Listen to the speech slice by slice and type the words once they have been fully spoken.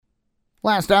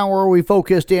Last hour, we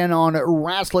focused in on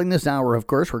wrestling. This hour, of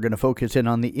course, we're going to focus in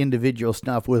on the individual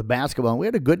stuff with basketball. We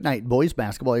had a good night in boys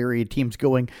basketball. Area teams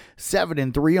going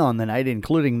 7-3 on the night,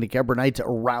 including the Kemper Knights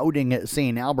routing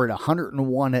St. Albert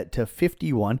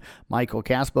 101-51. Michael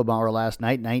Kaspabauer last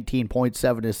night,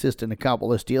 19.7 assists and a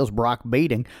couple of steals. Brock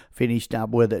Bading finished up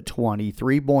with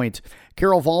 23 points.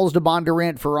 Carroll Falls to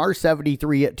Bondurant Farrar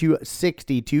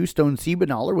 73-62. Stone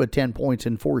Siebenthaler with 10 points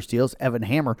and 4 steals. Evan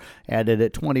Hammer added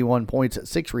at 21 points,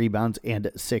 6 rebounds,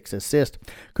 and 6 assists.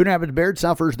 Coon Rapids Baird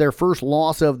suffers their first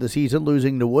loss of the season,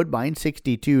 losing to Woodbine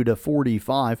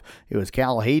 62-45. It was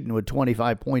Cal Hayden with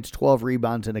 25 points, 12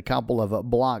 rebounds, and a couple of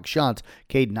block shots.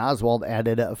 Caden Oswald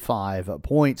added 5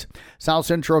 points. South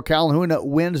Central Calhoun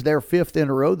wins their 5th in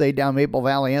a row. They down Maple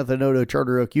Valley Anthony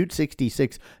Charter Oak Ute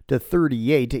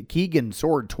 66-38. Keegan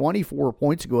soared 24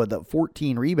 points ago with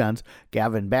 14 rebounds.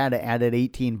 Gavin Bada added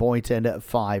 18 points and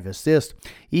 5 assists.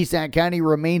 East Sac County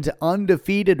remains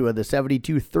undefeated with a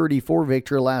 72-34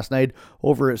 victory last night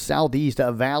over Southeast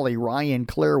Valley. Ryan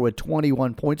Clare with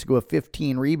 21 points ago with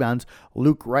 15 rebounds.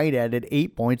 Luke Wright added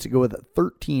 8 points ago with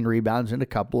 13 rebounds and a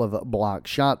couple of block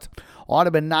shots.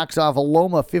 Audubon knocks off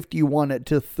Aloma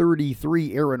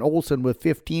 51-33. Aaron Olson with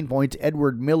 15 points.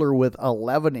 Edward Miller with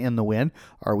 11 in the win.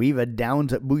 Arweva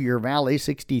downs at Boyer Valley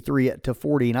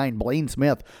 63-49. Blaine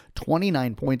Smith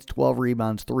 29 points, 12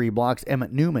 rebounds, 3 blocks.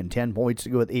 Emmett Newman 10 points to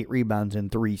go with 8 rebounds and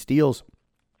 3 steals.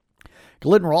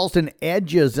 Glidden Ralston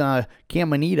edges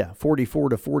Caminita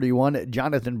 44-41.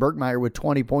 Jonathan Bergmeyer with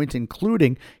 20 points,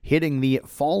 including hitting the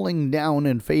falling down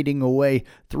and fading away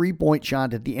 3-point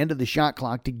shot at the end of the shot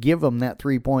clock to give them that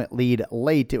 3-point lead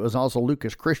late. It was also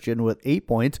Lucas Christian with 8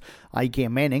 points. IK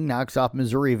Manning knocks off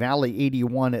Missouri Valley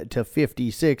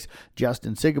 81-56.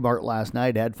 Justin Sigabart last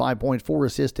night had 5 points, 4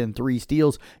 assists, and 3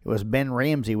 steals. It was Ben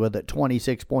Ramsey with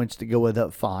 26 points to go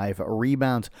with 5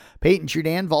 rebounds. Peyton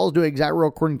Chudan falls to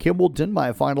Exiro Corn Kimballton by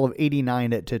a final of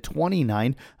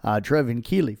 89-29. Trevin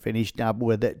Keeley finished up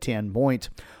with 10 points.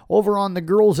 Over on the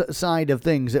girls' side of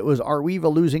things, it was Arweva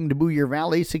losing to Boyer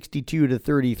Valley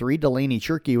 62-33. Delaney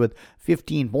Shirkey with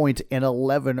 15 points and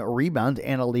 11 rebounds.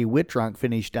 Annalie Whittrunk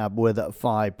finished up with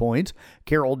 5 points.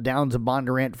 Carroll downs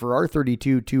Bondurant Farrar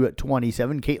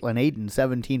 32-27. Caitlin Hayden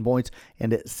 17 points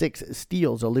and 6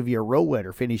 steals. Olivia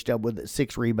Rowetter finished up with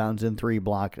 6 rebounds and 3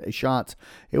 block shots.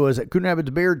 It was Coon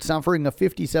Rapids Baird suffering a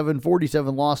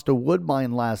 57-47 loss to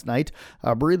Woodbine last night.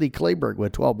 Breeley Clayburg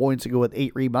with 12 points to go with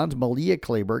 8 rebounds. Malia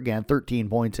Clayburg had 13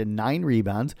 points and 9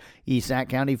 rebounds. East Sac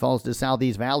County falls to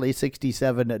Southeast Valley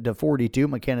 67-42.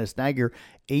 McKenna Snyder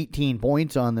 18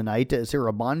 points on the night.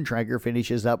 Sarah Bontrager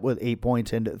finishes up with 8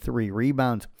 points and 3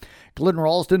 rebounds. Glidden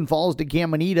Ralston falls to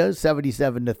Caminita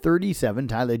 77-37.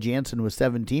 Tyler Jansen with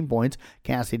 17 points.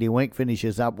 Cassidy Wink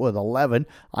finishes up with 11.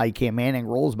 IK Manning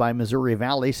rolls by Missouri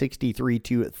Valley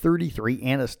 63-33.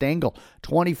 Anna Stengel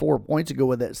 24 points to go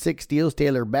with 6 steals.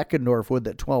 Taylor Beckendorf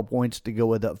with 12 points to go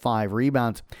with 5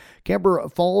 rebounds. Kemper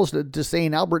falls to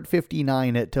St. Albert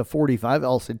 59-45.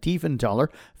 Elsa Tiefenthaler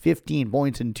 15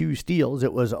 points and 2 steals.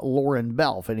 It was Lauren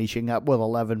Bell finishing up with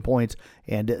 11 points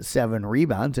and 7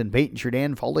 rebounds. And Peyton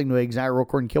Sheridan falling to Exiro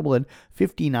Corn Kimballton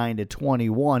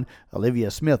 59-21.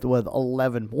 Olivia Smith with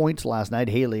 11 points last night.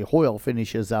 Haley Hoyle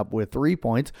finishes up with 3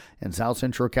 points. And South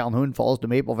Central Calhoun falls to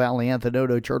Maple Valley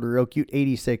Anthony Charter Oak Ute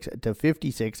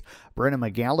 86-56. Brenna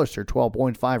McAllister 12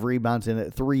 points, 5 rebounds,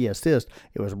 and 3 assists.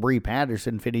 It was Bree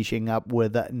Patterson finishing up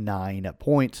with 9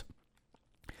 points.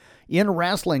 In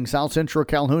wrestling, South Central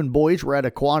Calhoun boys were at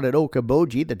a quad at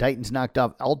Okoboji. The Titans knocked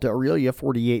off Alta Aurelia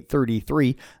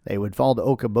 48-33. They would fall to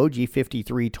Okoboji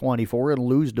 53-24 and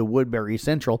lose to Woodbury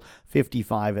Central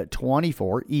 55-24.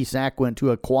 Esac went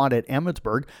to a quad at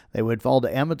Emmetsburg. They would fall to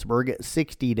Emmetsburg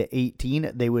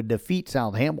 60-18. They would defeat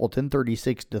South Hamilton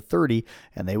 36-30,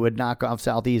 and they would knock off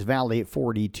Southeast Valley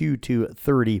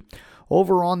 42-30.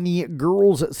 Over on the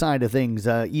girls' side of things,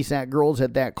 ESAC girls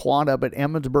had that quad up at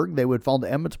Emmetsburg. They would fall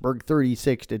to Emmetsburg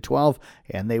 36-12,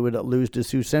 and they would lose to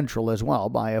Sioux Central as well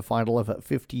by a final of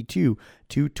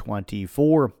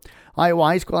 52-24. Iowa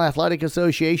High School Athletic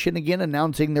Association again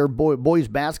announcing their boys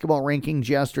basketball rankings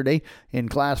yesterday. In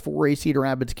Class 4A, Cedar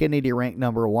Rapids Kennedy ranked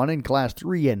number 1. In Class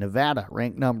 3A, Nevada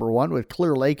ranked number 1 with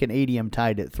Clear Lake and Adium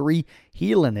tied at 3.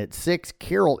 Heelan at 6.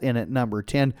 Carroll in at number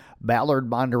 10. Ballard,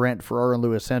 Bondurant, Farrar, and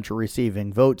Lewis Central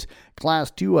receiving votes.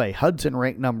 Class 2A, Hudson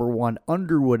ranked number 1.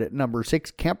 Underwood at number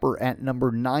 6. Kemper at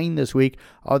number 9 this week.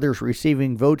 Others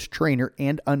receiving votes, Trainer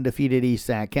and undefeated East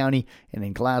Sac County. And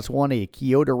in Class 1A,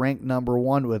 Keota ranked number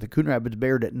 1 with the Coon Rapids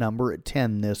Baird at number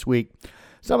 10 this week.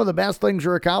 Some of the best things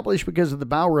are accomplished because of the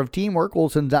power of teamwork.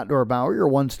 Olson's Outdoor Power, your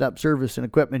one-stop service and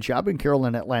equipment shop in Carroll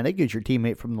and Atlantic, is your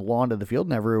teammate from the lawn to the field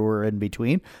and everywhere in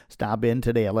between. Stop in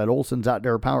today. Let Olson's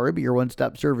Outdoor Power be your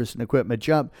one-stop service and equipment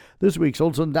shop. This week's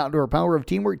Olson's Outdoor Power of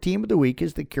Teamwork Team of the Week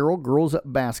is the Carroll girls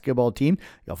basketball team.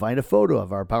 You'll find a photo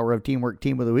of our Power of Teamwork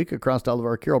Team of the Week across all of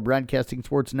our Carroll Broadcasting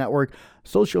Sports Network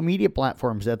social media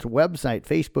platforms. That's website,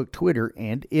 Facebook, Twitter,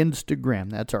 and Instagram.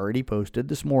 That's already posted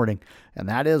this morning. And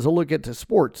that is a look at the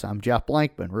sports. I'm Jeff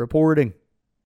Blankman reporting.